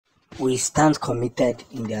We stand committed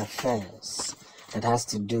in the affairs that has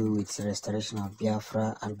to do with the restoration of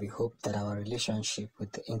Biafra, and we hope that our relationship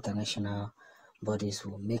with the international bodies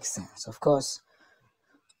will make sense. Of course,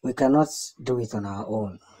 we cannot do it on our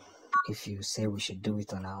own. If you say we should do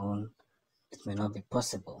it on our own, it may not be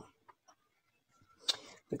possible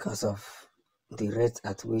because of the rate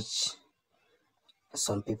at which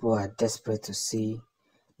some people are desperate to see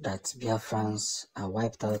that Biafrans are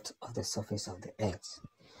wiped out of the surface of the earth.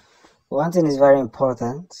 One thing is very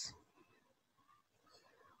important.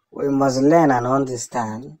 We must learn and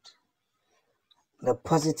understand the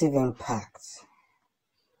positive impact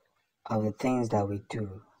of the things that we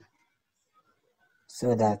do,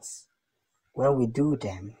 so that when we do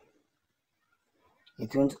them,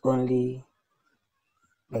 it won't only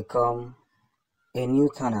become a new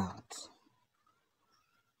turnout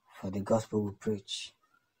for the gospel we preach,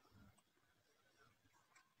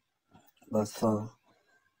 but for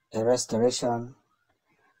a restoration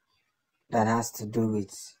that has to do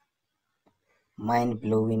with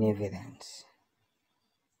mind-blowing evidence.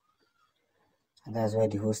 And that's where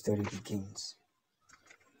the whole story begins.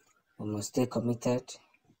 We must stay committed.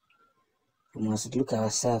 We must look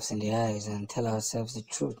ourselves in the eyes and tell ourselves the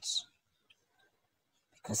truth.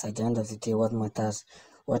 Because at the end of the day,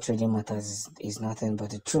 what really matters is nothing but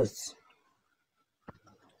the truth.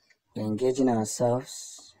 We're engaging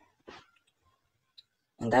ourselves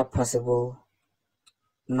in that possible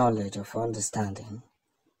knowledge of understanding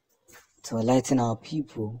to enlighten our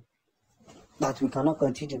people that we cannot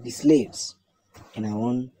continue to be slaves in our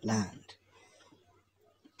own land.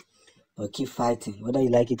 But keep fighting. Whether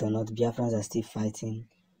you like it or not, Biafrans are still fighting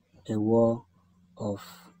a war of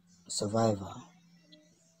survival.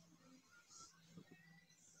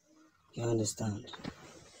 You understand?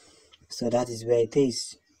 So that is where it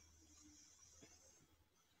is.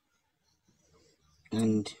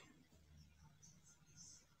 And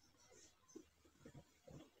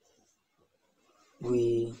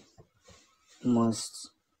we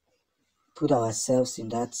must put ourselves in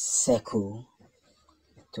that circle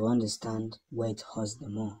to understand where it hurts the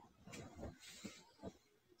more,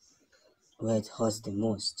 where it hurts the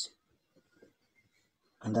most.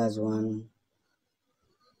 And that's one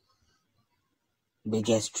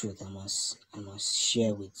biggest truth I must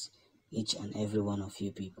share with each and every one of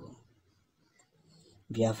you people.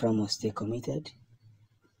 Biafra must stay committed.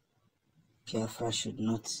 Biafra should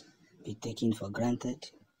not be taken for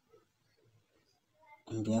granted.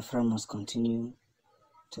 And Biafra must continue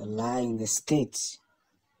to lie in the state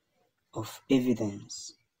of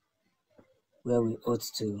evidence where we ought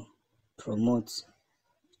to promote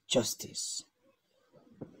justice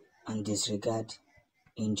and disregard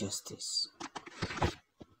injustice.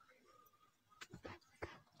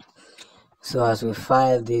 So as we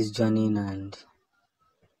file this journey and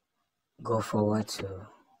go forward to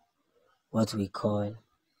what we call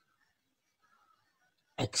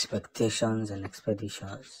expectations and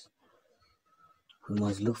expeditions, we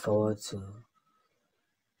must look forward to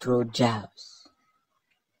throw jabs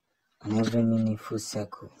on every meaningful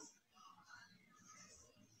circle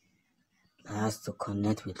that has to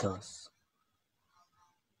connect with us.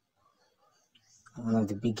 And one of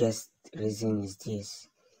the biggest reasons is this: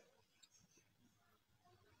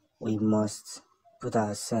 we must put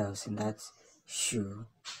ourselves in that shoe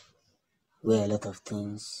where a lot of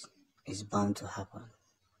things is bound to happen,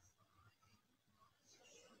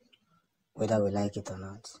 whether we like it or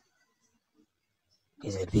not.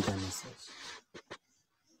 Is a bigger message.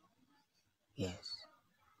 Yes,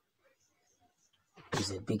 it's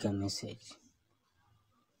a bigger message.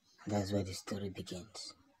 And that's where the story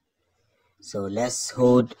begins. So let's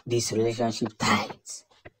hold this relationship tight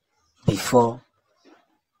before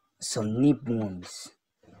some nip wounds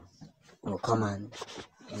will come and,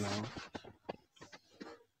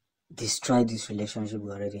 destroy this relationship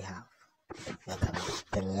we already have.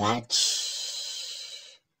 The large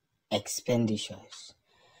expenditures.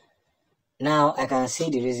 Now I can see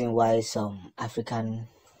the reason why some African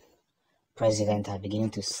presidents are beginning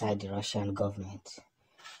to side the Russian government.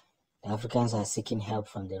 The Africans are seeking help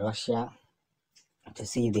from the Russia to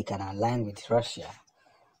see if they can align with Russia,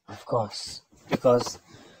 of course, because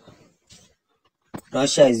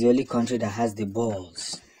Russia is the only country that has the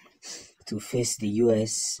balls to face the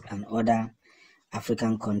US and other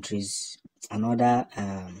African countries and other,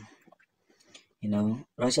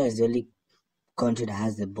 Russia is the only country that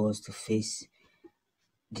has the balls to face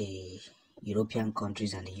the European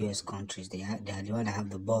countries and the US countries. They are the ones that have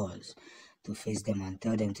the balls to face them and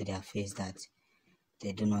tell them to their face that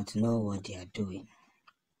they do not know what they are doing.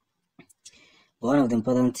 But one of the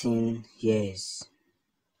important things here is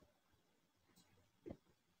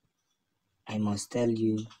I must tell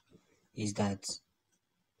you is that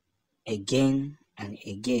again and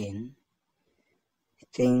again,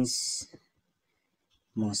 things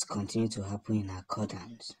must continue to happen in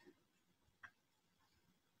accordance.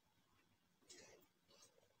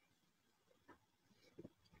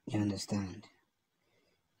 You understand?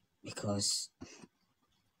 Because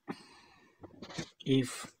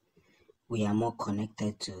if we are more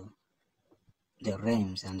connected to the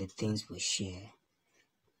realms and the things we share,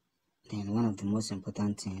 then one of the most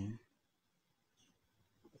important things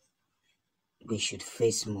we should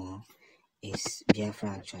face more is Biafra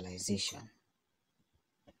actualization.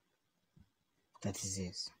 That is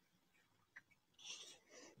it.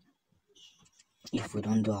 If we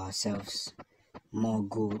don't do ourselves more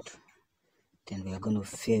good, then we are going to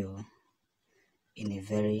fail in a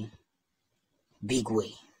very big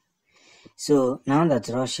way. So now that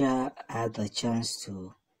Russia had the chance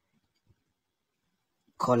to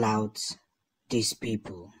call out these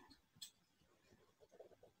people,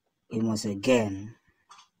 we must again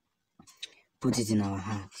put it in our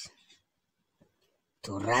hearts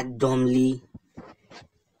to randomly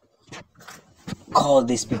call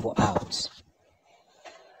these people out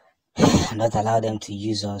and not allow them to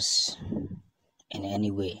use us in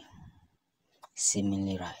any way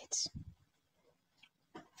seemingly right.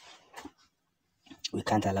 We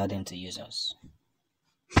can't allow them to use us.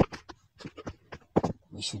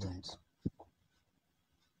 We shouldn't.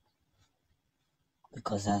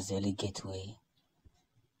 Because that's the only gateway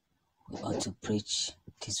we ought to preach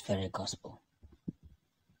this very gospel.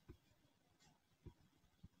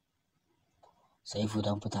 So if we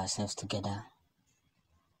don't put ourselves together,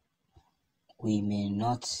 we may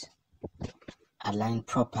not align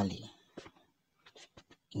properly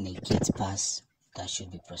in a gate pass that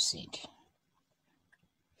should be proceed.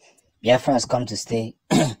 Biafra has come to stay,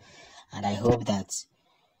 and I hope that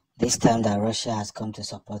this time that Russia has come to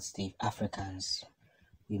support the Africans,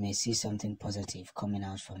 we may see something positive coming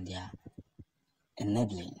out from their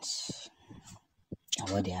enablings and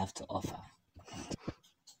what they have to offer.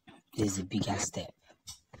 This is the biggest step,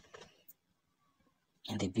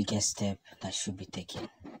 and the biggest step that should be taken.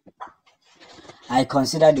 I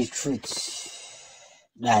consider the truth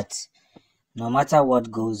that no matter what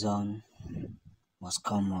goes on, must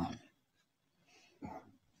come on.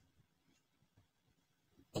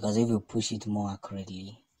 Because if you push it more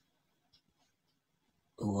accurately,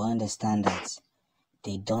 we will understand that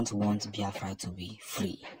they don't want Biafra to be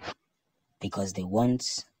free. Because they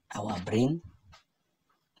want our brain.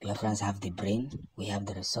 Biafrans have the brain, we have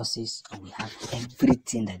the resources, and we have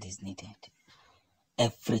everything that is needed.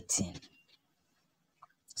 Everything.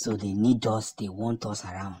 So they need us, they want us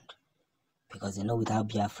around. Because they know without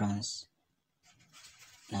Biafrans,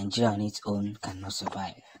 Nigeria on its own cannot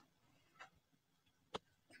survive.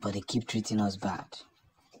 But they keep treating us bad.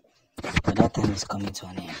 But that time is coming to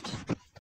an end.